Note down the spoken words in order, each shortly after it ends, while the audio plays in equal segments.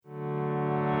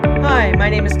Hi, my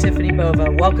name is Tiffany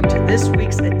Bova. Welcome to this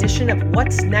week's edition of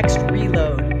What's Next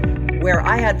Reload, where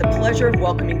I had the pleasure of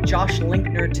welcoming Josh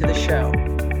Linkner to the show.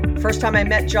 First time I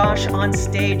met Josh on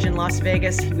stage in Las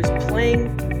Vegas, he was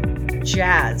playing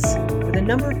jazz with a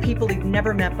number of people he'd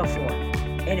never met before.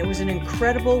 And it was an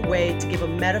incredible way to give a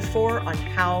metaphor on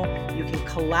how you can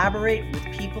collaborate with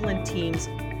people and teams,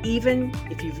 even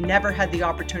if you've never had the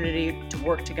opportunity to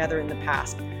work together in the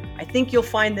past. I think you'll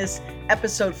find this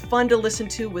episode fun to listen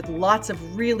to with lots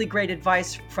of really great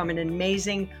advice from an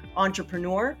amazing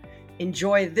entrepreneur.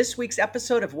 Enjoy this week's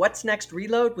episode of What's Next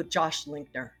Reload with Josh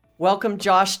Linkner. Welcome,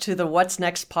 Josh, to the What's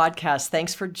Next podcast.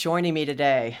 Thanks for joining me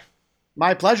today.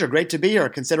 My pleasure. Great to be here,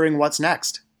 considering what's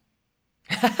next.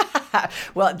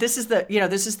 Well, this is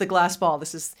the glass ball.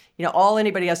 This is, all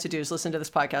anybody has to do is listen to this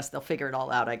podcast. They'll figure it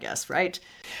all out, I guess, right?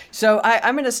 So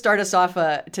I'm going to start us off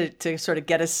to sort of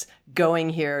get us going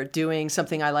here, doing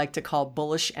something I like to call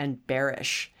bullish and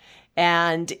bearish.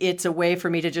 And it's a way for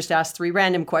me to just ask 3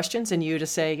 random questions and you to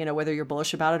say, whether you're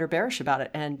bullish about it or bearish about it.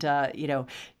 And,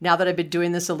 now that I've been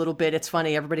doing this a little bit, it's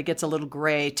funny, everybody gets a little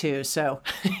gray too. So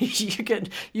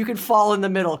you can fall in the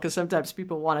middle because sometimes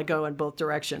people want to go in both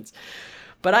directions.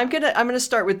 But I'm gonna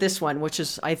start with this one, which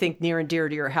is, I think, near and dear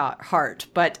to your heart.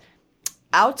 But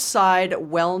outside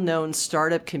well-known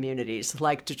startup communities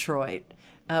like Detroit,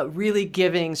 really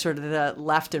giving sort of the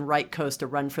left and right coast a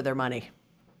run for their money.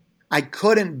 I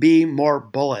couldn't be more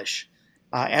bullish.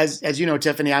 As you know,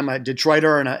 Tiffany, I'm a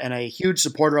Detroiter and a huge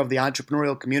supporter of the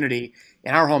entrepreneurial community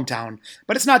in our hometown.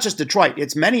 But it's not just Detroit.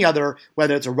 It's many other,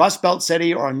 whether it's a Rust Belt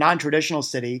city or a non-traditional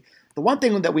city. The one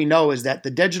thing that we know is that the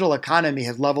digital economy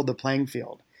has leveled the playing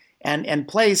field. And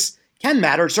place can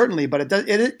matter, certainly, but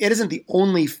it isn't the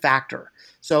only factor.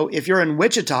 So if you're in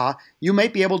Wichita, you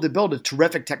might be able to build a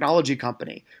terrific technology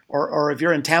company. Or if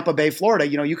you're in Tampa Bay, Florida,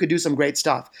 you could do some great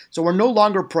stuff. So we're no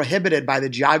longer prohibited by the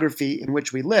geography in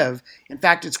which we live. In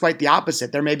fact, it's quite the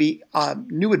opposite. There may be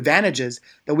new advantages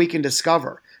that we can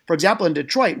discover. For example, in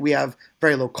Detroit, we have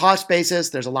very low cost basis.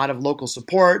 There's a lot of local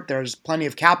support. There's plenty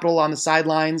of capital on the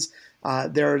sidelines.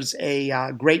 There's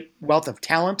a great wealth of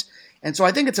talent. And so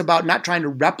I think it's about not trying to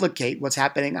replicate what's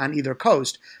happening on either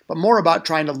coast, but more about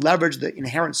trying to leverage the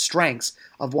inherent strengths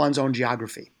of one's own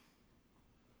geography.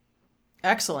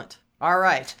 Excellent. All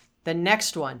right. The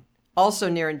next one, also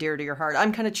near and dear to your heart.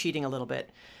 I'm kind of cheating a little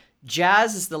bit.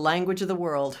 Jazz is the language of the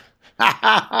world.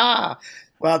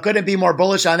 Well, couldn't be more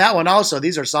bullish on that one also.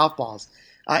 These are softballs.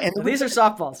 These are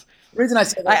softballs. The reason I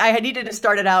say that, I needed to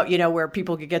start it out, where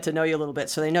people could get to know you a little bit.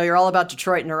 So they know you're all about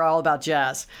Detroit and you're all about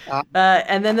jazz.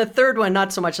 And then the third one,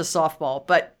 not so much a softball,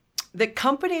 but that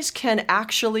companies can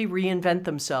actually reinvent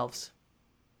themselves.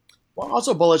 Well,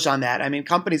 also bullish on that. I mean,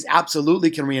 companies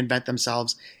absolutely can reinvent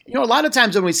themselves. A lot of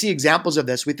times when we see examples of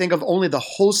this, we think of only the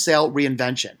wholesale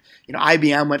reinvention.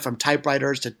 IBM went from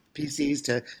typewriters to PCs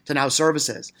to now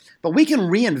services. But we can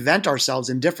reinvent ourselves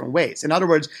in different ways. In other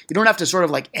words, you don't have to sort of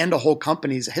like end a whole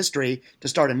company's history to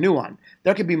start a new one.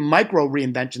 There could be micro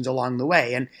reinventions along the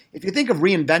way. And if you think of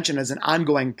reinvention as an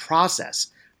ongoing process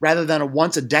rather than a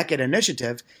once-a-decade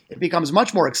initiative, it becomes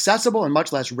much more accessible and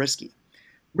much less risky.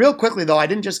 Real quickly, though, I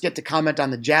didn't just get to comment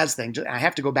on the jazz thing. I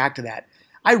have to go back to that.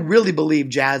 I really believe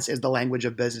jazz is the language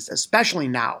of business, especially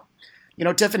now.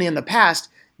 Tiffany, in the past,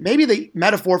 maybe the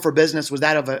metaphor for business was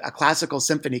that of a classical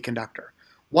symphony conductor.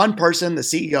 One person, the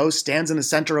CEO, stands in the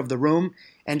center of the room,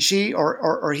 and she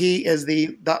or he is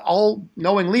the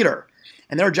all-knowing leader.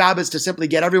 And their job is to simply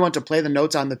get everyone to play the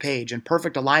notes on the page in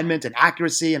perfect alignment and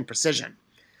accuracy and precision.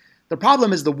 The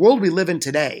problem is the world we live in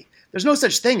today. There's no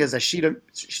such thing as a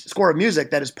score of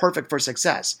music that is perfect for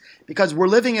success, because we're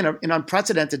living in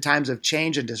unprecedented times of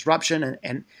change and disruption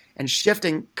and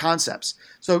shifting concepts.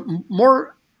 So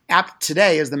more apt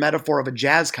today is the metaphor of a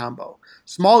jazz combo.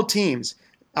 Small teams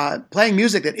playing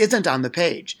music that isn't on the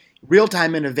page,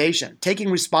 real-time innovation,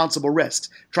 taking responsible risks,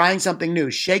 trying something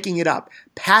new, shaking it up,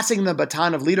 passing the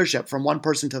baton of leadership from one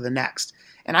person to the next.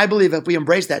 And I believe if we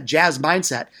embrace that jazz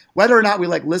mindset, whether or not we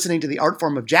like listening to the art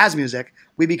form of jazz music,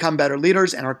 we become better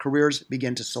leaders and our careers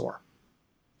begin to soar.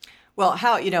 Well,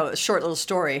 a short little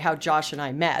story, how Josh and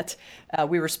I met.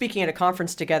 We were speaking at a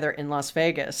conference together in Las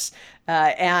Vegas,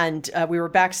 and we were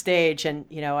backstage, and,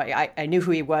 I knew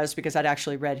who he was because I'd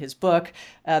actually read his book,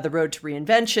 The Road to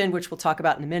Reinvention, which we'll talk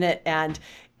about in a minute.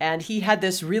 And he had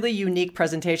this really unique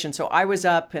presentation. So I was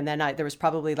up, and then there was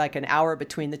probably like an hour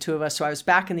between the two of us. So I was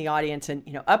back in the audience,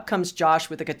 and, up comes Josh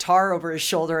with a guitar over his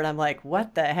shoulder, and I'm like,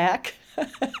 what the heck?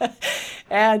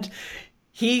 And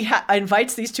he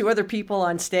invites these 2 other people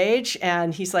on stage,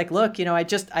 and he's like, look,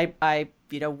 I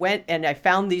went and I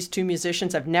found these 2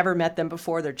 musicians. I've never met them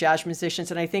before. They're jazz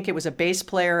musicians. And I think it was a bass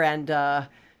player and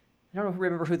I don't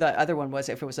remember who the other one was,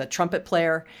 if it was a trumpet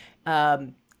player.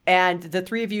 And the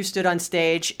three of you stood on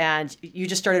stage and you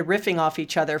just started riffing off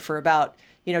each other for about,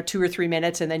 2 or 3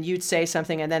 minutes, and then you'd say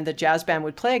something and then the jazz band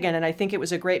would play again. And I think it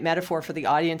was a great metaphor for the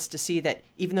audience to see that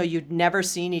even though you'd never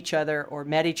seen each other or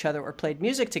met each other or played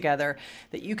music together,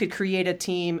 that you could create a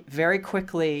team very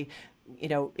quickly,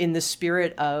 in the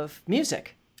spirit of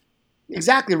music.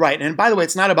 Exactly right. And by the way,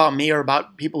 it's not about me or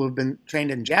about people who've been trained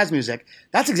in jazz music.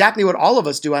 That's exactly what all of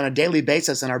us do on a daily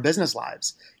basis in our business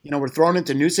lives. We're thrown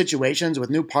into new situations with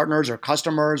new partners or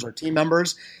customers or team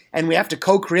members, and we have to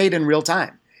co-create in real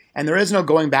time. And there is no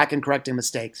going back and correcting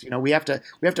mistakes. We have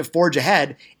to forge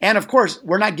ahead. And of course,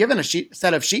 we're not given a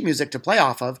set of sheet music to play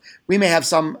off of. We may have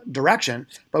some direction,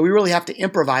 but we really have to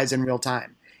improvise in real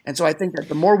time. And so I think that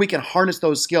the more we can harness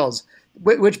those skills,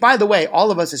 which, by the way, all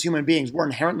of us as human beings, we're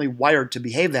inherently wired to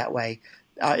behave that way.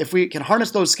 If we can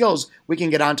harness those skills, we can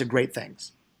get on to great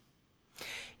things.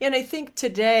 And I think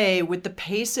today, with the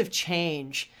pace of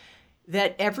change,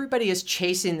 that everybody is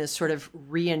chasing this sort of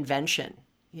reinvention,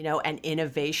 and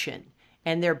innovation.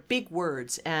 And they're big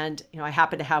words. And, I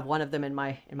happen to have one of them in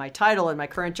my title in my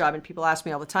current job. And people ask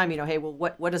me all the time, hey, well,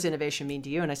 what does innovation mean to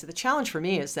you? And I said, the challenge for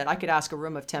me is that I could ask a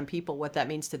room of 10 people what that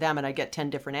means to them, and I get 10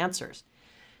 different answers.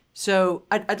 So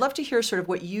I'd love to hear sort of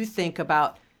what you think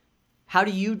about how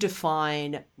do you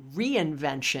define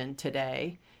reinvention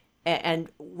today, and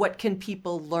what can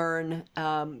people learn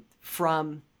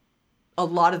from a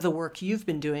lot of the work you've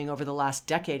been doing over the last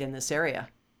decade in this area?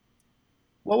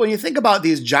 Well, when you think about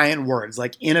these giant words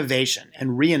like innovation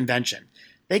and reinvention,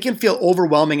 they can feel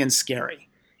overwhelming and scary.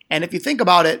 And if you think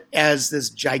about it as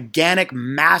this gigantic,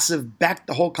 massive, bet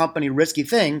the whole company risky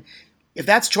thing, if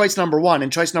that's choice number one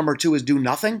and choice number two is do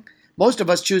nothing, most of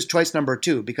us choose choice number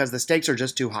two because the stakes are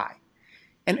just too high.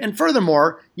 And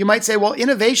furthermore, you might say, well,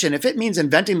 innovation, if it means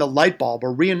inventing the light bulb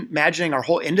or reimagining our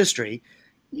whole industry,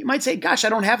 you might say, gosh, I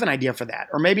don't have an idea for that.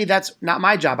 Or maybe that's not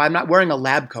my job. I'm not wearing a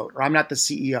lab coat, or I'm not the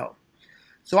CEO.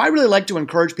 So I really like to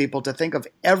encourage people to think of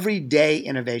everyday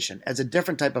innovation as a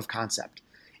different type of concept.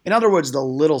 In other words, the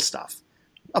little stuff.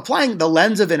 Applying the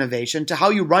lens of innovation to how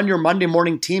you run your Monday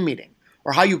morning team meeting,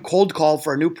 or how you cold call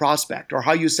for a new prospect, or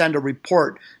how you send a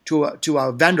report to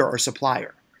a vendor or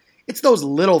supplier. It's those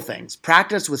little things,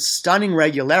 practiced with stunning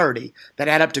regularity, that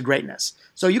add up to greatness.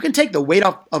 So you can take the weight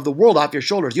of the world off your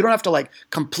shoulders. You don't have to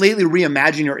completely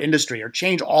reimagine your industry or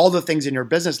change all the things in your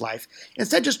business life.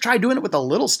 Instead, just try doing it with the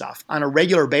little stuff on a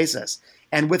regular basis.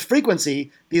 And with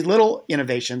frequency, these little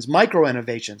innovations, micro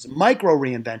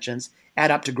reinventions,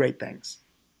 add up to great things.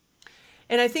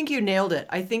 And I think you nailed it.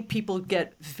 I think people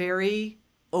get very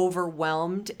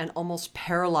overwhelmed and almost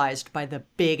paralyzed by the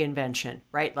big invention,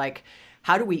 right? Like,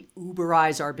 how do we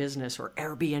Uberize our business or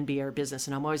Airbnb our business?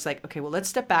 And I'm always like, okay, well, let's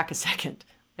step back a second.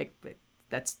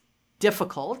 That's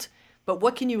difficult, but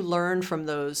what can you learn from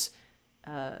those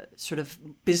sort of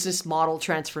business model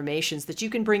transformations that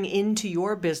you can bring into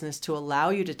your business to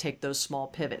allow you to take those small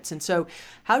pivots? And so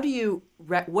what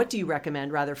do you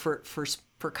recommend rather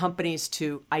for companies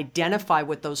to identify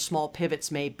what those small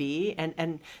pivots may be,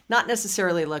 and not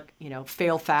necessarily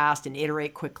fail fast and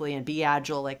iterate quickly and be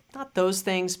agile, not those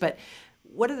things, but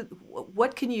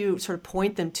what can you sort of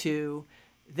point them to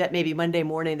that maybe Monday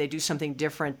morning they do something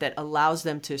different that allows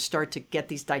them to start to get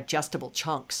these digestible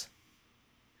chunks?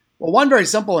 Well, one very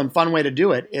simple and fun way to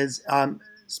do it is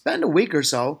spend a week or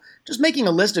so just making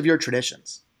a list of your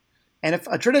traditions. And if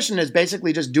a tradition is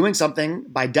basically just doing something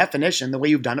by definition the way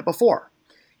you've done it before.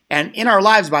 And in our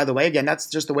lives, by the way, again, that's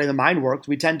just the way the mind works.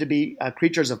 We tend to be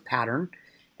creatures of pattern.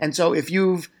 And so if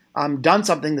you've done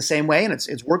something the same way and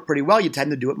it's worked pretty well, you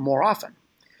tend to do it more often.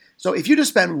 So if you just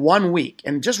spent 1 week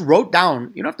and just wrote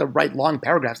down, you don't have to write long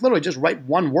paragraphs, literally just write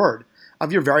one word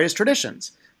of your various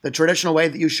traditions. The traditional way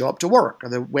that you show up to work, or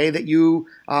the way that you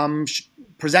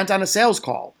present on a sales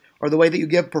call, or the way that you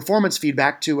give performance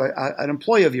feedback to an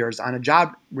employee of yours on a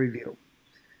job review.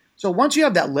 So once you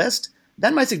have that list,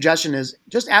 then my suggestion is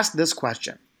just ask this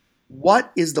question.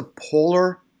 What is the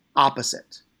polar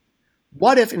opposite?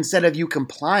 What if instead of you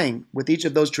complying with each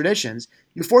of those traditions,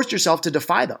 you forced yourself to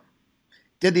defy them?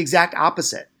 Did the exact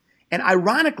opposite. And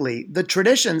ironically, the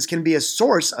traditions can be a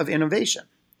source of innovation.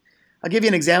 I'll give you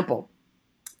an example.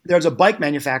 There's a bike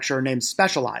manufacturer named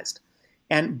Specialized.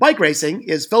 And bike racing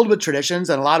is filled with traditions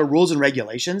and a lot of rules and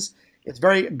regulations. It's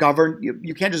very governed.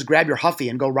 You can't just grab your Huffy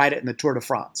and go ride it in the Tour de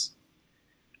France.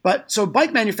 But so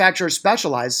bike manufacturer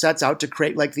Specialized sets out to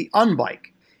create the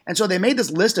unbike. And so they made this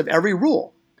list of every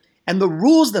rule. And the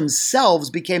rules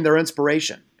themselves became their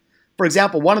inspiration. For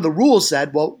example, one of the rules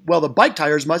said, well, the bike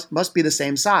tires must be the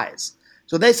same size.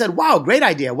 So they said, wow, great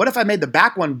idea. What if I made the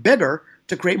back one bigger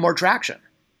to create more traction?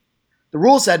 The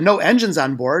rule said no engines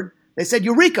on board. They said,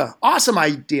 Eureka, awesome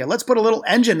idea. Let's put a little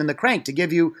engine in the crank to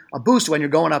give you a boost when you're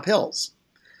going up hills.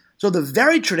 So the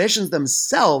very traditions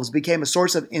themselves became a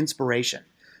source of inspiration.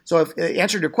 So if the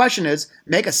answer to your question is,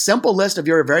 make a simple list of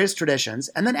your various traditions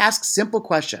and then ask simple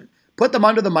question. Put them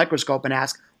under the microscope and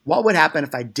ask, what would happen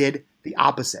if I did the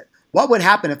opposite? What would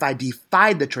happen if I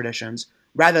defied the traditions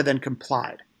rather than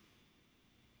complied?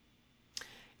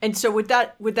 And so would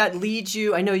that lead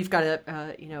you? I know you've got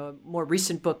a more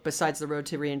recent book besides The Road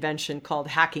to Reinvention called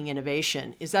Hacking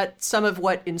Innovation. Is that some of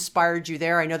what inspired you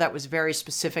there? I know that was very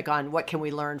specific on what can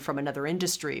we learn from another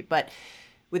industry, but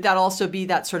would that also be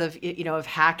that sort of of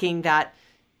hacking, that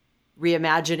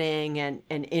reimagining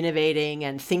and innovating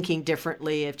and thinking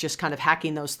differently, of just kind of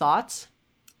hacking those thoughts?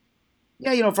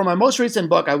 Yeah, for my most recent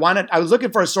book, I was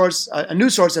looking for a new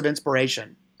source of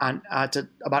inspiration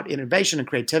about innovation and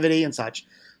creativity and such.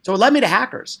 So it led me to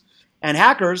hackers. And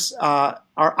hackers are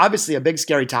obviously a big,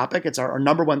 scary topic. It's our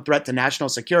number one threat to national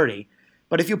security.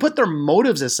 But if you put their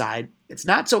motives aside, it's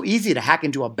not so easy to hack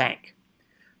into a bank.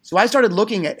 So I started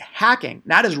looking at hacking,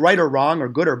 not as right or wrong or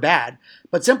good or bad,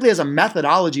 but simply as a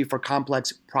methodology for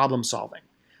complex problem solving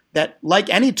that, like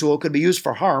any tool, could be used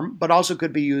for harm, but also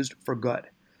could be used for good.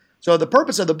 So the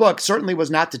purpose of the book certainly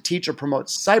was not to teach or promote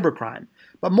cybercrime,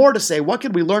 but more to say, what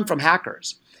could we learn from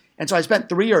hackers? And so I spent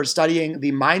 3 years studying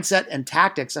the mindset and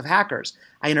tactics of hackers.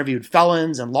 I interviewed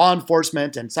felons and law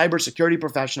enforcement and cybersecurity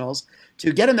professionals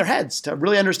to get in their heads, to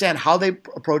really understand how they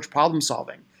approach problem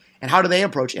solving and how do they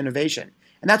approach innovation.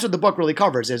 And that's what the book really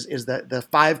covers, is the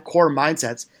 5 core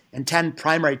mindsets and 10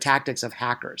 primary tactics of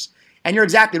hackers. And you're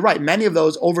exactly right. Many of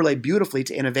those overlay beautifully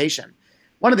to innovation.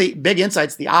 One of the big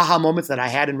insights, the aha moments that I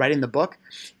had in writing the book,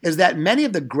 is that many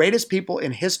of the greatest people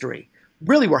in history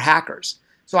really were hackers.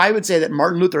 So I would say that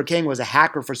Martin Luther King was a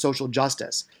hacker for social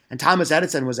justice, and Thomas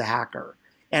Edison was a hacker,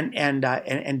 and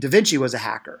Da Vinci was a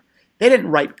hacker. They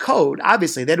didn't write code,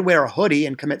 obviously. They'd wear a hoodie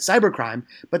and commit cybercrime,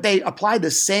 but they applied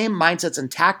the same mindsets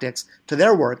and tactics to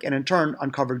their work and in turn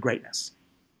uncovered greatness.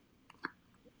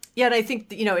 Yeah, and I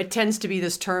think, it tends to be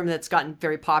this term that's gotten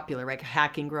very popular, right?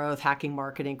 Hacking growth, hacking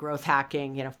marketing, growth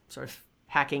hacking, sort of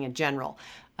hacking in general.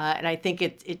 And I think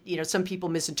it some people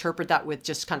misinterpret that with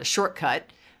just kind of shortcut.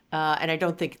 And I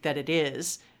don't think that it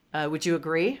is. Would you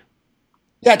agree?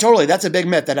 Yeah, totally. That's a big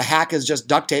myth that a hack is just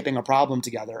duct taping a problem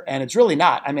together. And it's really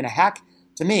not. I mean, a hack,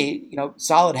 to me,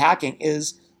 solid hacking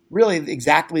is really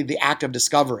exactly the act of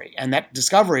discovery. And that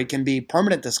discovery can be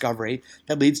permanent discovery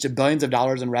that leads to billions of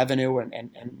dollars in revenue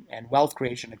and wealth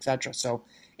creation, et cetera. So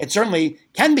it certainly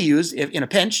can be used in a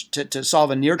pinch to solve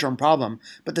a near-term problem.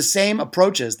 But the same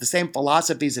approaches, the same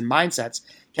philosophies and mindsets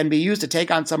can be used to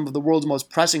take on some of the world's most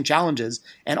pressing challenges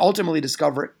and ultimately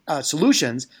discover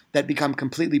solutions that become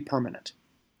completely permanent.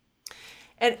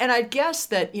 And I guess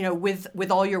that,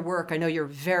 with all your work, I know you're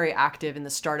very active in the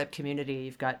startup community.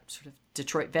 You've got sort of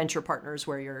Detroit Venture Partners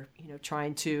where you're,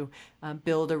 trying to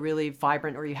build a really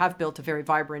vibrant, or you have built a very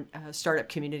vibrant startup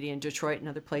community in Detroit and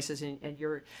other places, and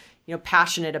you're,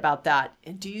 passionate about that.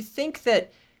 And do you think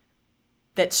that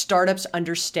startups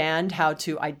understand how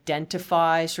to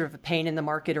identify sort of a pain in the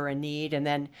market or a need, and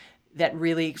then that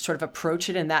really sort of approach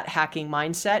it in that hacking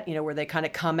mindset, where they kind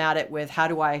of come at it with, how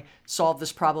do I solve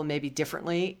this problem maybe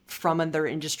differently from other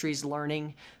industries,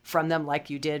 learning from them like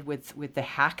you did with the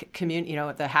hack community,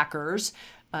 the hackers,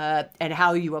 and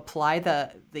how you apply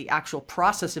the actual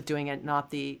process of doing it, not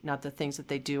the things that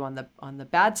they do on the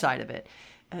bad side of it.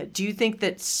 Do you think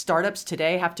that startups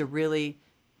today have to really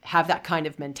have that kind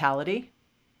of mentality?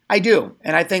 I do.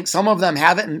 And I think some of them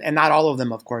have it, and not all of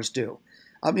them, of course, do.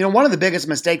 One of the biggest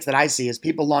mistakes that I see is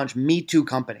people launch Me Too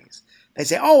companies. They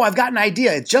say, oh, I've got an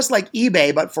idea. It's just like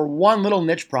eBay, but for one little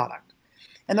niche product.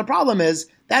 And the problem is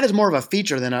that is more of a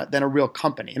feature than a real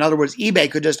company. In other words,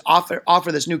 eBay could just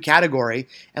offer this new category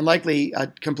and likely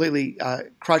completely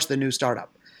crush the new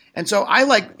startup. And so I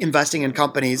like investing in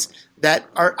companies that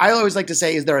I always like to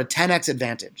say, is there a 10x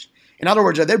advantage? In other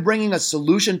words, are they bringing a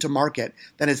solution to market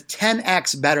that is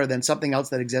 10x better than something else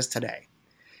that exists today?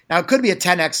 Now, it could be a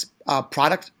 10x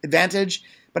product advantage,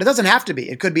 but it doesn't have to be.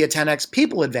 It could be a 10x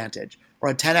people advantage, or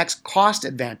a 10x cost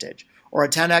advantage, or a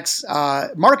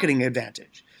 10x marketing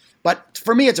advantage. But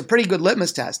for me, it's a pretty good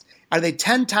litmus test. Are they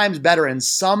 10 times better in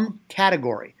some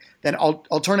category than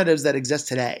alternatives that exist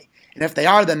today? And if they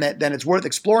are, then it's worth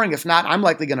exploring. If not, I'm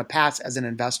likely going to pass as an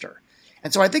investor.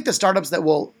 And so I think the startups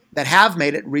that have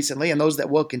made it recently, and those that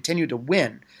will continue to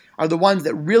win, are the ones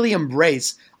that really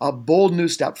embrace a bold new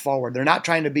step forward. They're not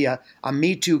trying to be a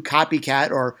Me Too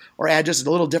copycat or add just a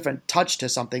little different touch to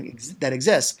something that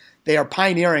exists. They are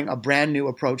pioneering a brand new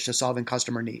approach to solving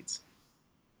customer needs.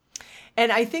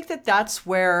 And I think that that's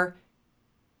where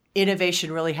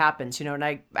innovation really happens, and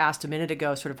I asked a minute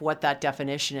ago sort of what that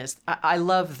definition is. I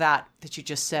love that you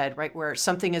just said, right? Where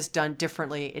something is done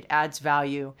differently, it adds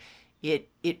value. It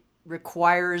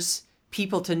requires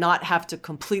people to not have to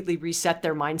completely reset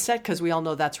their mindset, because we all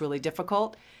know that's really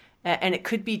difficult. And it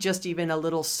could be just even a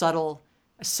little subtle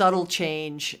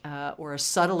change or a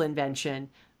subtle invention,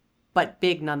 but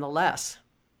big nonetheless.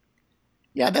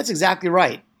 Yeah, that's exactly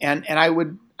right. And I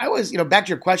was, back to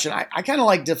your question, I kind of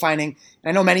like defining, and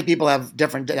I know many people have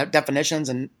different definitions,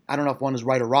 and I don't know if one is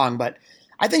right or wrong, but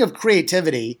I think of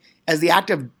creativity as the act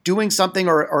of doing something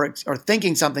or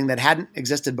thinking something that hadn't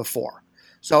existed before.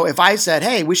 So if I said,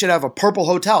 hey, we should have a purple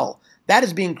hotel, that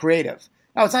is being creative.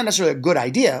 Now, it's not necessarily a good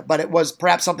idea, but it was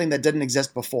perhaps something that didn't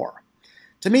exist before.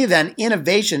 To me, then,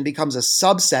 innovation becomes a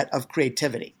subset of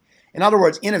creativity. In other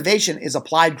words, innovation is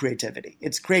applied creativity.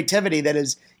 It's creativity that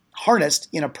is harnessed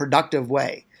in a productive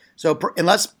way. So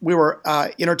unless we were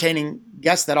entertaining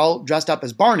guests that all dressed up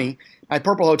as Barney, my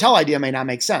purple hotel idea may not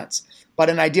make sense. But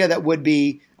an idea that would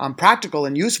be practical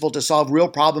and useful to solve real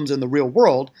problems in the real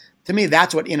world, to me,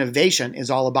 that's what innovation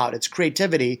is all about. It's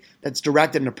creativity that's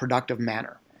directed in a productive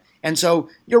manner. And so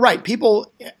you're right.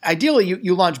 People, ideally,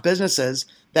 you launch businesses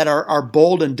that are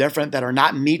bold and different, that are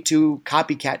not Me Too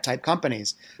copycat type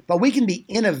companies. But we can be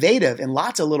innovative in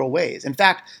lots of little ways. In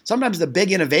fact, sometimes the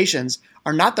big innovations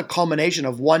are not the culmination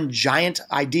of one giant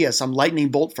idea, some lightning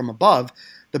bolt from above.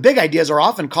 The big ideas are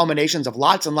often culminations of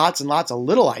lots and lots and lots of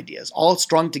little ideas, all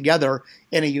strung together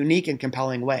in a unique and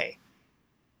compelling way.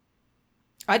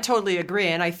 I totally agree.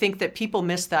 And I think that people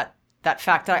miss that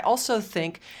fact. I also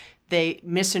think they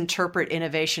misinterpret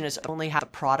innovation as only at the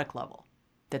product level,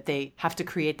 that they have to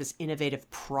create this innovative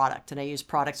product. And I use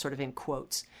product sort of in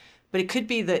quotes. But it could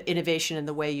be the innovation in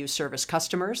the way you service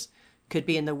customers, could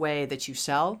be in the way that you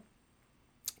sell,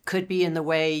 could be in the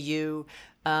way you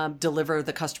deliver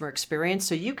the customer experience.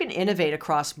 So you can innovate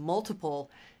across multiple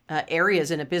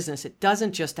areas in a business. It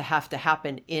doesn't just have to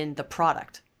happen in the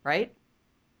product, right?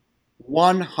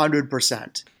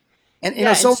 100%. And go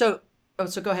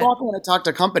ahead. Often when I talk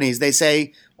to companies, they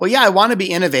say, well, yeah, I want to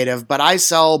be innovative, but I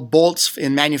sell bolts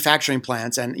in manufacturing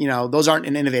plants, and those aren't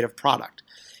an innovative product.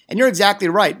 And you're exactly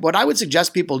right. What I would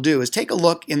suggest people do is take a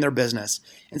look in their business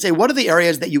and say, what are the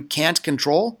areas that you can't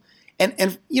control?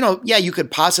 And you could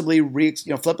possibly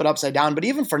flip it upside down, but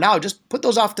even for now, just put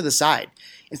those off to the side.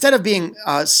 Instead of being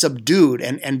subdued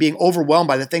and being overwhelmed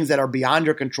by the things that are beyond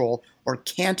your control or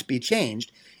can't be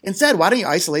changed, instead, why don't you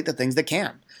isolate the things that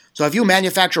can? So if you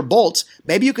manufacture bolts,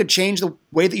 maybe you could change the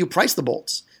way that you price the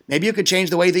bolts. Maybe you could change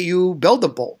the way that you build the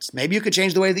bolts. Maybe you could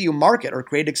change the way that you market or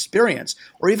create experience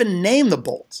or even name the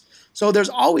bolts. So there's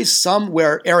always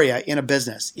somewhere area in a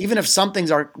business, even if some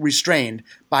things are restrained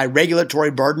by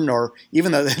regulatory burden or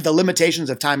even the limitations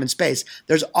of time and space,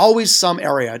 there's always some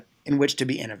area in which to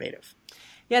be innovative.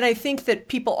 Yeah, and I think that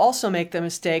people also make the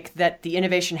mistake that the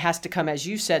innovation has to come, as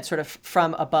you said, sort of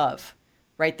from above,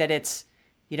 right? That it's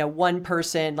one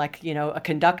person, like, a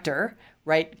conductor,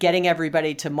 right, getting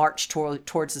everybody to march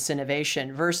towards this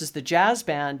innovation versus the jazz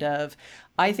band of,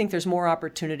 I think there's more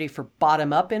opportunity for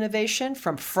bottom-up innovation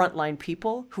from frontline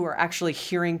people who are actually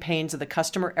hearing pains of the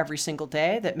customer every single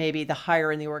day that maybe the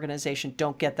higher in the organization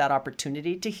don't get that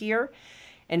opportunity to hear.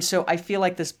 And so I feel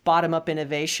like this bottom-up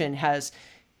innovation has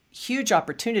huge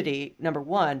opportunity, number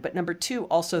one, but number two,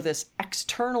 also this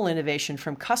external innovation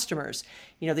from customers.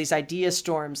 These idea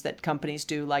storms that companies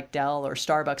do like Dell or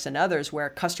Starbucks and others, where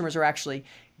customers are actually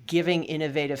giving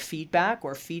innovative feedback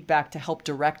or feedback to help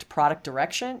direct product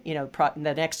direction,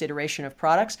 the next iteration of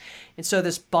products. And so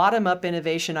this bottom-up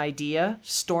innovation idea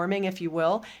storming, if you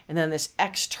will, and then this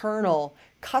external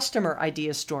customer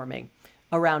idea storming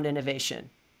around innovation.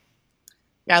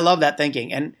 Yeah, I love that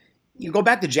thinking. And you go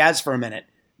back to jazz for a minute.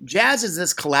 Jazz is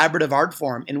this collaborative art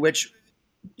form in which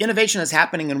innovation is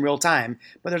happening in real time,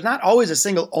 but there's not always a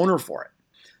single owner for it.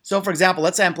 So, for example,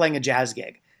 let's say I'm playing a jazz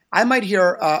gig. I might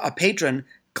hear a patron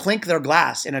clink their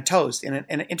glass in a toast in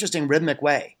an interesting rhythmic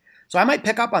way. So I might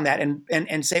pick up on that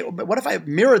and say, but what if I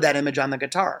mirror that image on the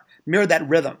guitar, mirror that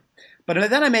rhythm?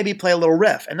 But then I maybe play a little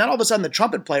riff. And then all of a sudden the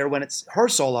trumpet player, when it's her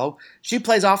solo, she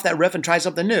plays off that riff and tries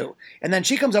something new. And then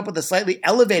she comes up with a slightly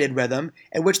elevated rhythm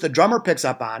in which the drummer picks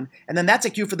up on. And then that's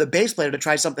a cue for the bass player to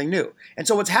try something new. And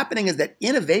so what's happening is that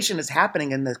innovation is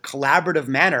happening in the collaborative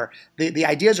manner. The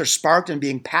ideas are sparked and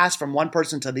being passed from one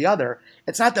person to the other.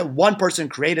 It's not that one person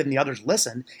created and the others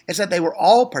listened. It's that they were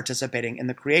all participating in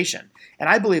the creation. And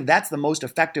I believe that's the most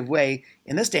effective way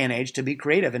in this day and age to be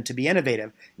creative and to be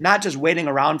innovative, not just waiting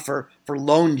around for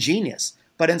lone genius,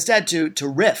 but instead to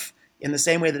riff in the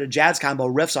same way that a jazz combo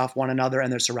riffs off one another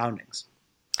and their surroundings.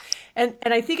 And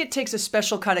I think it takes a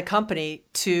special kind of company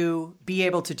to be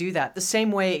able to do that. The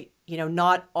same way,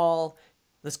 not all,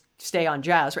 let's stay on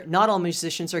jazz, right? Not all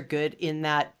musicians are good in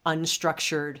that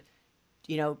unstructured,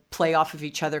 play off of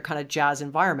each other kind of jazz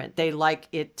environment. They like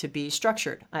it to be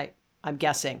structured. I'm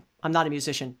guessing. I'm not a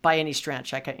musician by any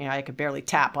stretch. I could barely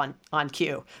tap on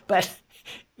cue, but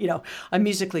I'm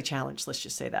musically challenged. Let's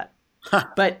just say that.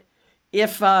 But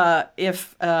if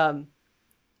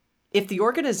the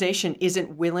organization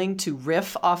isn't willing to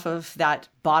riff off of that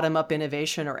bottom-up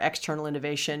innovation or external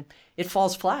innovation, it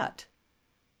falls flat.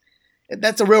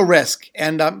 That's a real risk.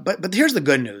 And but here's the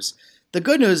good news. The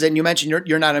good news, and you mentioned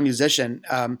you're not a musician.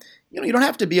 You don't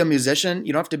have to be a musician.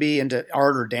 You don't have to be into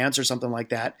art or dance or something like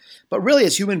that. But really,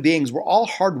 as human beings, we're all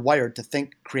hardwired to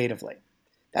think creatively.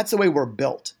 That's the way we're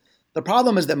built. The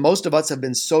problem is that most of us have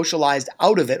been socialized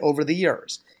out of it over the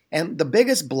years. And the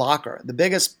biggest blocker, the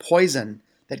biggest poison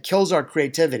that kills our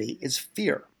creativity is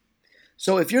fear.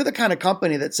 So if you're the kind of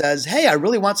company that says, hey, I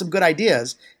really want some good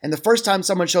ideas, and the first time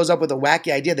someone shows up with a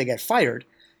wacky idea, they get fired,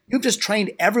 you've just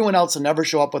trained everyone else to never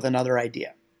show up with another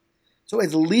idea. So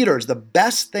as leaders, the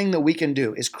best thing that we can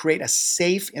do is create a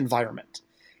safe environment.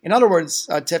 In other words,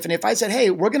 Tiffany, if I said, hey,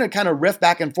 we're going to kind of riff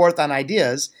back and forth on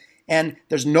ideas, and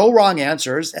there's no wrong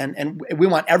answers, and we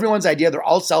want everyone's idea, they're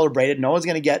all celebrated, no one's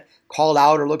going to get called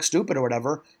out or look stupid or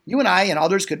whatever, you and I and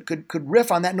others could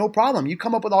riff on that, no problem. You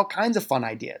come up with all kinds of fun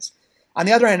ideas. On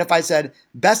the other hand, if I said,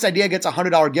 best idea gets a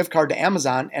 $100 gift card to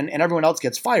Amazon and everyone else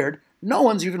gets fired, no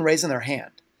one's even raising their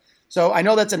hand. So I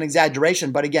know that's an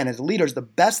exaggeration, but again, as leaders, the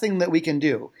best thing that we can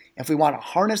do if we want to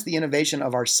harness the innovation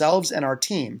of ourselves and our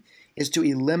team is to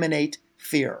eliminate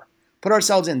fear. Put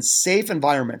ourselves in safe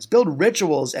environments, build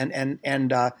rituals and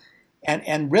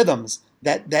rhythms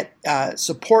that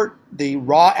support the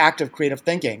raw act of creative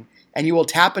thinking, and you will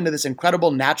tap into this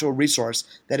incredible natural resource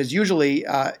that is usually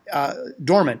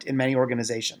dormant in many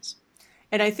organizations.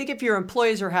 And I think if your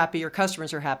employees are happy, your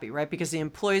customers are happy, right? Because the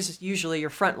employees, usually your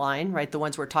frontline, right? The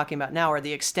ones we're talking about now are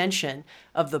the extension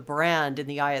of the brand in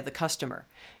the eye of the customer.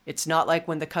 It's not like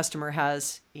when the customer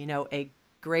has, a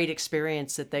great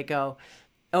experience that they go,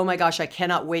 oh my gosh, I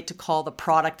cannot wait to call the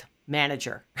product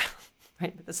manager.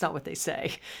 Right? That's not what they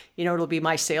say. It'll be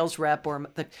my sales rep or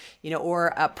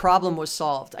or a problem was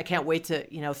solved. I can't wait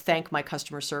to, thank my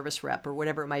customer service rep or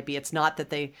whatever it might be. It's not that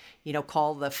they,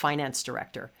 call the finance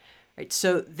director. Right?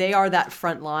 So they are that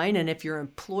front line. And if your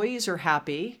employees are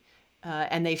happy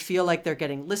and they feel like they're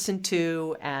getting listened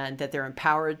to and that they're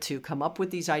empowered to come up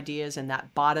with these ideas, and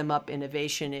that bottom-up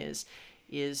innovation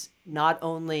is not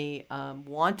only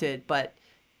wanted, but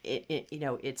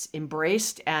it's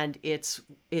embraced, and it's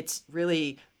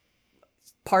really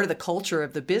part of the culture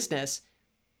of the business,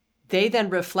 they then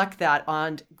reflect that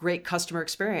on great customer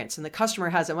experience. And the customer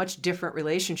has a much different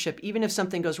relationship. Even if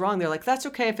something goes wrong, they're like, that's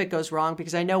okay if it goes wrong,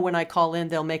 because I know when I call in,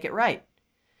 they'll make it right.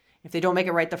 If they don't make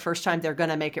it right the first time, they're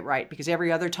going to make it right, because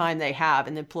every other time they have,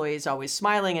 and the employee is always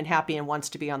smiling and happy and wants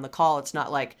to be on the call. It's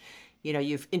not like,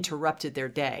 you've interrupted their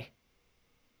day.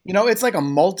 It's like a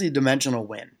multi-dimensional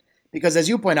win. Because as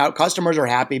you point out, customers are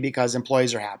happy because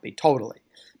employees are happy, totally.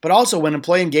 But also when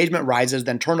employee engagement rises,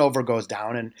 then turnover goes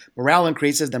down, and morale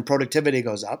increases, then productivity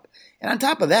goes up. And on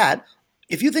top of that,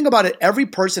 if you think about it, every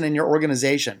person in your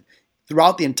organization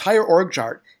throughout the entire org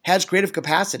chart has creative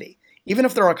capacity. Even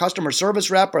if they're a customer service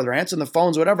rep or they're answering the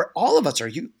phones, whatever, all of us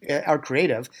are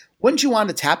creative. Wouldn't you want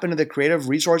to tap into the creative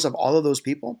resource of all of those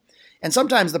people? And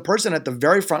sometimes the person at the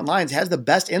very front lines has the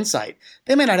best insight.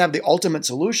 They may not have the ultimate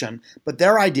solution, but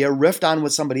their idea riffed on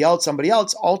with somebody else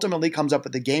ultimately comes up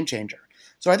with the game changer.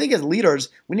 So I think as leaders,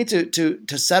 we need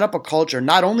to set up a culture,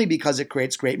 not only because it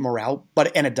creates great morale,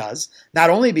 and it does, not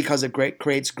only because it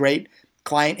creates great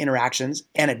client interactions,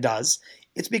 and it does,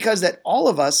 it's because that all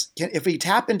of us can, if we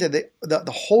tap into the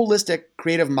holistic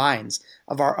creative minds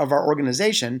of our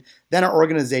organization, then our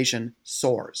organization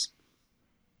soars.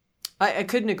 I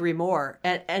couldn't agree more.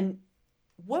 And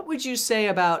what would you say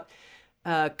about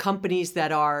companies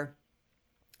that are,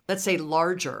 let's say,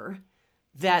 larger,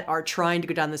 that are trying to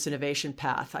go down this innovation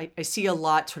path? I see a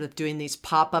lot sort of doing these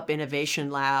pop-up innovation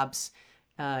labs.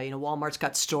 Walmart's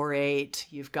got Store 8.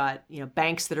 You've got,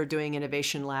 banks that are doing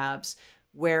innovation labs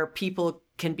where people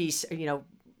can be,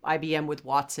 IBM with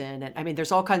Watson. And I mean,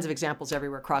 there's all kinds of examples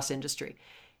everywhere across industry.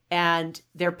 And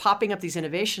they're popping up these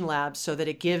innovation labs so that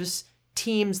it gives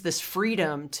teams this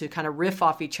freedom to kind of riff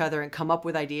off each other and come up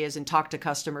with ideas and talk to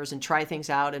customers and try things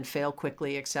out and fail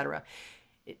quickly, et cetera.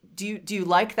 Do you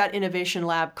like that innovation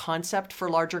lab concept for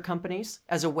larger companies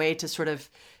as a way to sort of,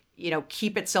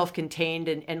 keep it self-contained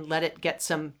and let it get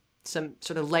some sort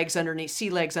of sea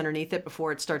legs underneath it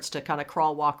before it starts to kind of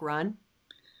crawl, walk, run?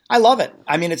 I love it.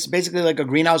 I mean, it's basically like a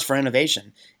greenhouse for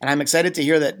innovation. And I'm excited to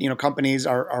hear that, companies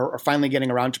are finally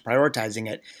getting around to prioritizing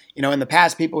it. In the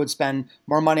past, people would spend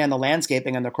more money on the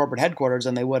landscaping on their corporate headquarters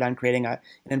than they would on creating an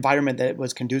environment that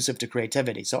was conducive to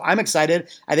creativity. So I'm excited.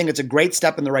 I think it's a great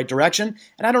step in the right direction.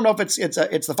 And I don't know if it's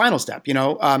the final step.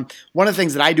 One of the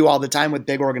things that I do all the time with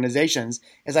big organizations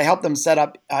is I help them set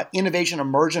up innovation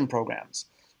immersion programs.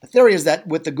 The theory is that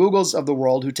with the Googles of the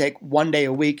world who take one day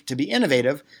a week to be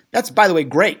innovative, that's, by the way,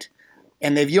 great.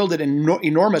 And they've yielded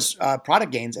enormous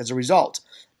product gains as a result.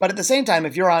 But at the same time,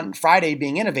 if you're on Friday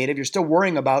being innovative, you're still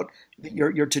worrying about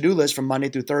your to-do list from Monday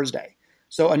through Thursday.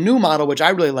 So a new model, which I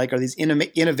really like, are these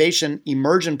innovation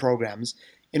immersion programs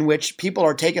in which people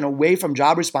are taken away from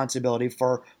job responsibility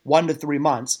for 1 to 3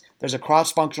 months. There's a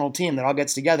cross-functional team that all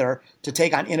gets together to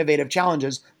take on innovative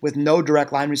challenges with no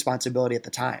direct line responsibility at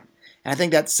the time. And I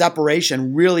think that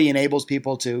separation really enables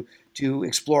people to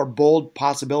explore bold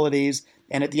possibilities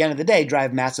and at the end of the day,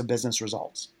 drive massive business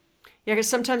results. Yeah, because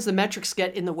sometimes the metrics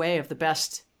get in the way of the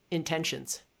best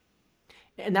intentions.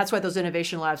 And that's why those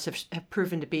innovation labs have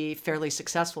proven to be fairly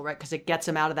successful, right? Because it gets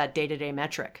them out of that day-to-day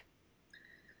metric.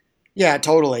 Yeah,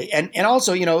 totally. And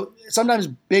also, sometimes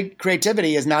big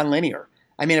creativity is nonlinear.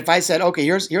 I mean, if I said, okay,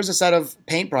 here's a set of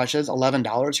paintbrushes,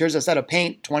 $11. Here's a set of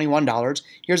paint, $21.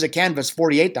 Here's a canvas,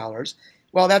 $48.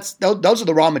 Well, those are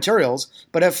the raw materials.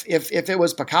 But if it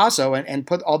was Picasso and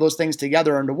put all those things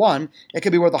together into one, it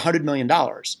could be worth $100 million.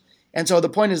 And so the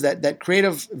point is that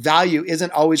creative value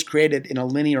isn't always created in a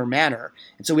linear manner.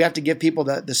 And so we have to give people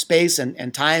the space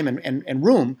and time and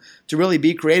room to really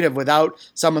be creative without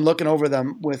someone looking over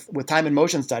them with time and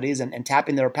motion studies and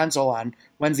tapping their pencil on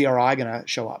when's the ROI going to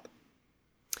show up.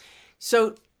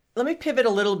 So let me pivot a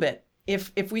little bit.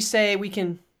 If we say we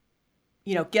can,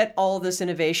 get all this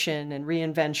innovation and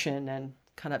reinvention and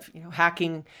kind of,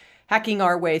 hacking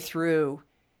our way through,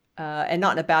 and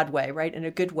not in a bad way, right? In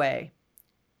a good way.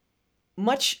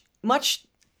 Much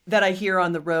that I hear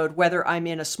on the road, whether I'm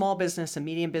in a small business, a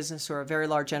medium business, or a very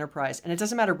large enterprise, and it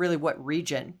doesn't matter really what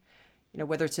region,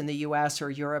 whether it's in the US or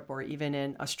Europe or even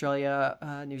in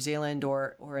Australia, New Zealand,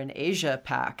 or in Asia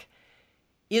Pac,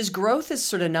 is growth is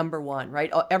sort of number one, right?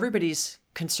 Everybody's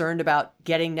concerned about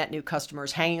getting net new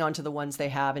customers, hanging on to the ones they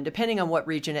have. And depending on what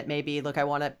region it may be, look, I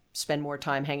want to spend more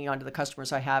time hanging on to the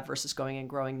customers I have versus going and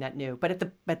growing net new. But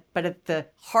at the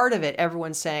heart of it,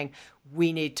 everyone's saying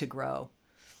we need to grow.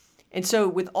 And so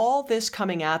with all this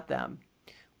coming at them,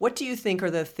 what do you think are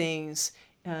the things,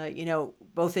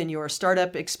 both in your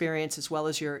startup experience as well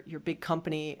as your big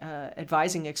company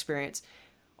advising experience,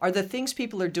 are the things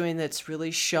people are doing that's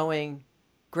really showing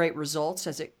great results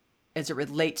as it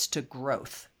relates to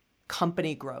growth,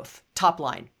 company growth, top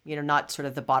line, not sort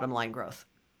of the bottom line growth?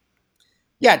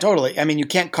 Yeah, totally. I mean, you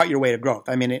can't cut your way to growth.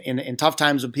 I mean, in tough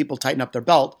times when people tighten up their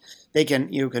belt,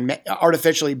 you can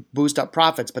artificially boost up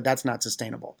profits, but that's not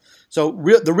sustainable. So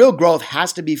the real growth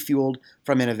has to be fueled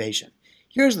from innovation.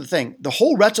 Here's the thing. The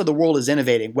whole rest of the world is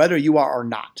innovating, whether you are or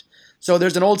not. So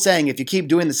there's an old saying, if you keep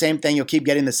doing the same thing, you'll keep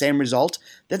getting the same result.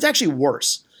 That's actually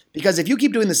worse. Because if you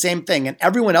keep doing the same thing and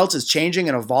everyone else is changing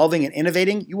and evolving and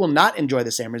innovating, you will not enjoy the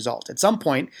same result. At some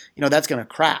point, that's going to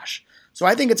crash. So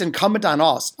I think it's incumbent on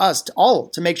us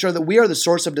to make sure that we are the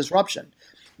source of disruption.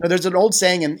 There's an old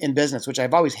saying in business, which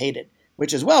I've always hated,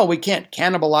 which is, well, we can't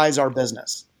cannibalize our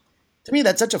business. To me,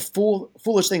 that's such a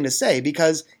foolish thing to say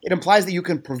because it implies that you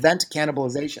can prevent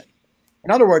cannibalization.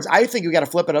 In other words, I think you got to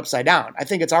flip it upside down. I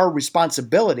think it's our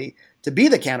responsibility to be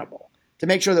the cannibal, to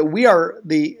make sure that we are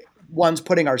the ones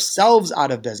putting ourselves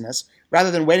out of business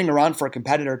rather than waiting around for a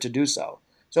competitor to do so.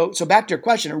 So back to your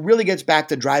question, it really gets back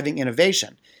to driving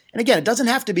innovation. And again, it doesn't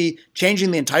have to be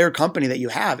changing the entire company that you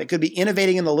have. It could be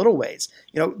innovating in the little ways.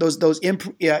 Those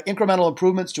incremental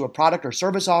improvements to a product or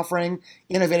service offering,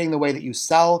 innovating the way that you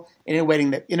sell,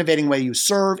 innovating the way you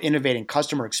serve, innovating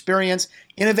customer experience,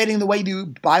 innovating the way you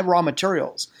buy raw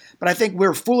materials. But I think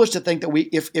we're foolish to think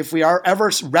that if we are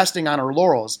ever resting on our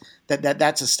laurels,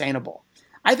 that's sustainable.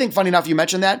 I think, funny enough, you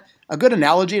mentioned that. A good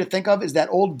analogy to think of is that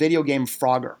old video game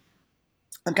Frogger.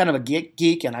 I'm kind of a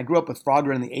geek, and I grew up with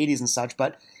Frogger in the 80s and such.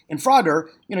 But in Frogger,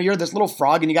 you're this little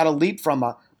frog, and you got to leap from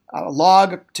a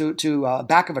log to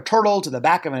back of a turtle to the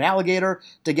back of an alligator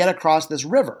to get across this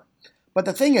river. But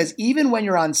the thing is, even when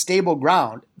you're on stable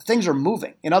ground, things are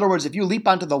moving. In other words, if you leap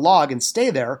onto the log and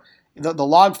stay there, the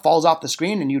log falls off the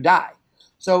screen and you die.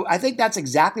 So I think that's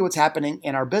exactly what's happening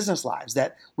in our business lives,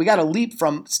 that we got to leap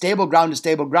from stable ground to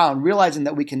stable ground, realizing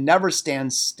that we can never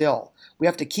stand still. We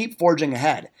have to keep forging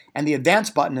ahead. And the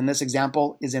advance button in this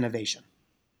example is innovation.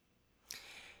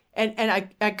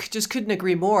 And I just couldn't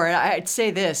agree more. And I'd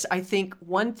say this, I think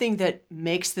one thing that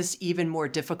makes this even more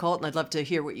difficult, and I'd love to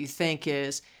hear what you think,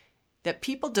 is that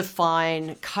people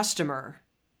define customer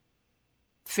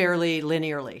fairly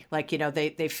linearly. Like,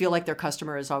 they feel like their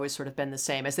customer has always sort of been the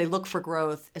same. As they look for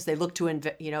growth, as they look to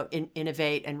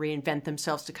innovate and reinvent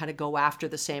themselves to kind of go after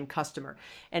the same customer.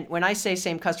 And when I say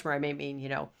same customer, I may mean,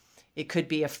 it could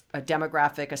be a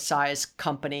demographic, a size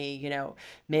company,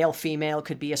 male, female,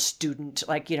 could be a student,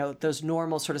 like, those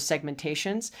normal sort of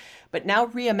segmentations. But now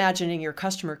reimagining your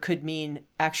customer could mean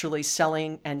actually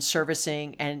selling and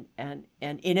servicing and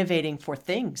innovating for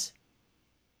things.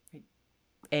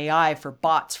 AI, for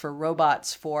bots, for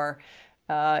robots, for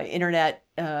Internet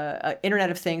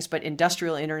of Things, but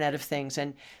industrial Internet of Things.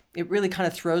 And it really kind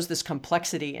of throws this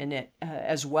complexity in it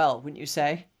as well, wouldn't you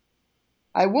say?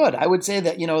 I would say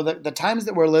that, the times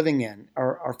that we're living in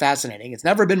are fascinating. It's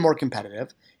never been more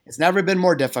competitive. It's never been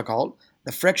more difficult.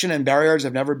 The friction and barriers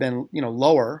have never been,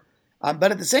 lower.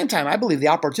 But at the same time, I believe the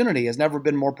opportunity has never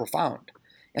been more profound.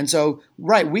 And so,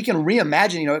 right, we can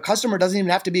reimagine, a customer doesn't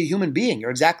even have to be a human being. You're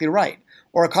exactly right.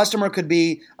 Or a customer could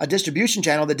be a distribution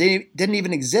channel that didn't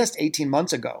even exist 18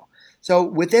 months ago. So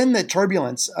within the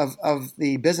turbulence of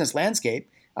the business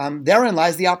landscape, therein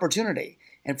lies the opportunity.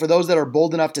 And for those that are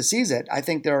bold enough to seize it, I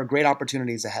think there are great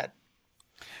opportunities ahead.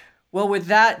 Well, with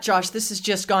that, Josh, this has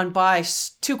just gone by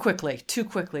too quickly.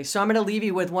 So I'm going to leave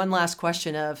you with one last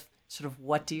question of sort of,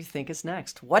 what do you think is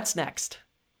next? What's next?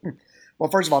 Well,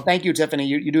 first of all, thank you, Tiffany.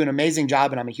 You do an amazing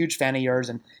job, and I'm a huge fan of yours.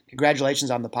 And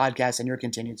congratulations on the podcast and your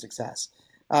continued success.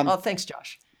 Thanks,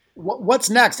 Josh. What's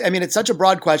next? I mean, it's such a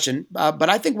broad question, but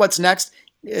I think what's next,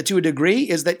 to a degree,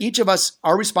 is that each of us,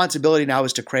 our responsibility now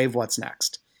is to crave what's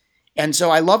next. And so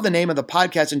I love the name of the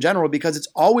podcast in general because it's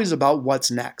always about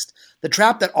what's next. The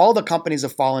trap that all the companies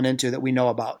have fallen into that we know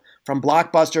about, from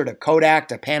Blockbuster to Kodak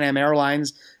to Pan Am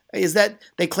Airlines, is that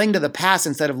they cling to the past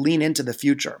instead of lean into the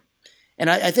future. And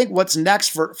I think what's next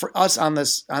for us on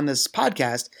this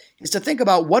podcast is to think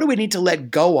about, what do we need to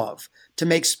let go of to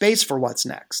make space for what's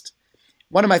next.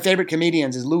 One of my favorite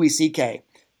comedians is Louis C.K.,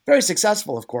 very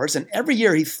successful, of course, and every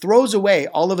year he throws away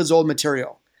all of his old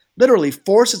material. Literally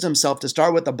forces himself to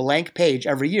start with a blank page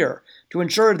every year to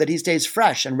ensure that he stays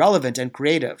fresh and relevant and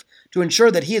creative, to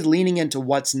ensure that he is leaning into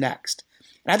what's next.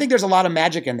 And I think there's a lot of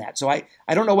magic in that. So I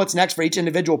don't know what's next for each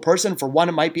individual person. For one,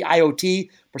 it might be IoT.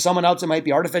 For someone else, it might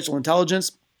be artificial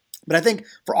intelligence. But I think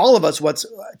for all of us,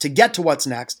 to get to what's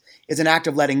next is an act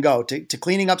of letting go, to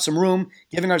cleaning up some room,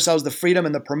 giving ourselves the freedom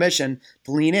and the permission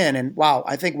to lean in. And wow,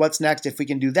 I think what's next, if we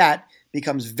can do that,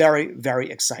 becomes very,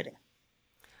 very exciting.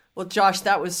 Well, Josh,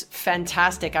 that was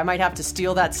fantastic. I might have to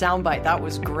steal that soundbite. That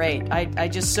was great. I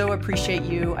just so appreciate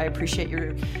you. I appreciate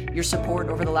your support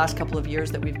over the last couple of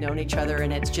years that we've known each other.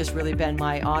 And it's just really been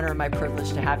my honor and my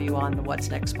privilege to have you on the What's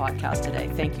Next podcast today.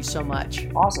 Thank you so much.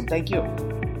 Awesome. Thank you.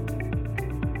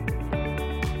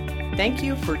 Thank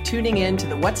you for tuning in to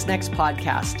the What's Next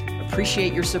podcast.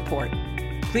 Appreciate your support.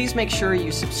 Please make sure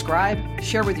you subscribe,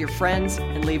 share with your friends,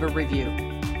 and leave a review.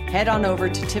 Head on over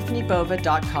to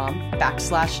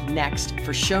tiffanybova.com/next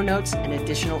for show notes and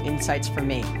additional insights from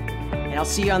me. And I'll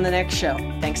see you on the next show.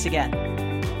 Thanks again.